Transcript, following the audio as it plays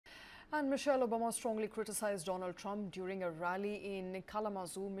And Michelle Obama strongly criticized Donald Trump during a rally in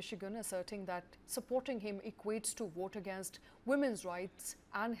Kalamazoo, Michigan, asserting that supporting him equates to vote against women's rights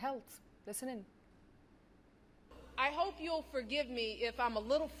and health. Listen in. I hope you'll forgive me if I'm a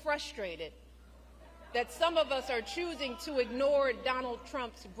little frustrated that some of us are choosing to ignore Donald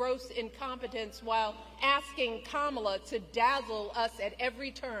Trump's gross incompetence while asking Kamala to dazzle us at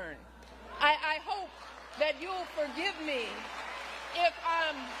every turn. I hope that you'll forgive me if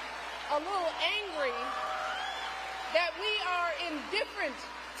I'm a little angry that we are indifferent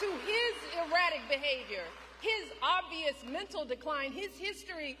to his erratic behavior, his obvious mental decline, his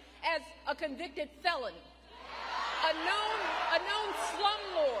history as a convicted felon, a known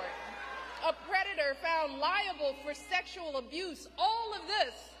slumlord, a predator found liable for sexual abuse, all of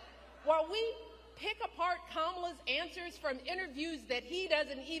this while we pick apart Kamala's answers from interviews that he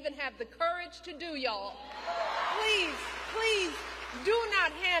doesn't even have the courage to do, y'all. Please, do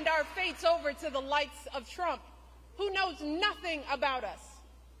not hand our fates over to the likes of Trump, who knows nothing about us,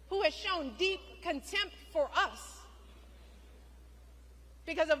 who has shown deep contempt for us.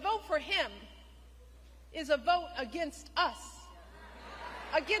 Because a vote for him is a vote against us,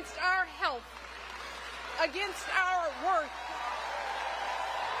 against our health, against our work.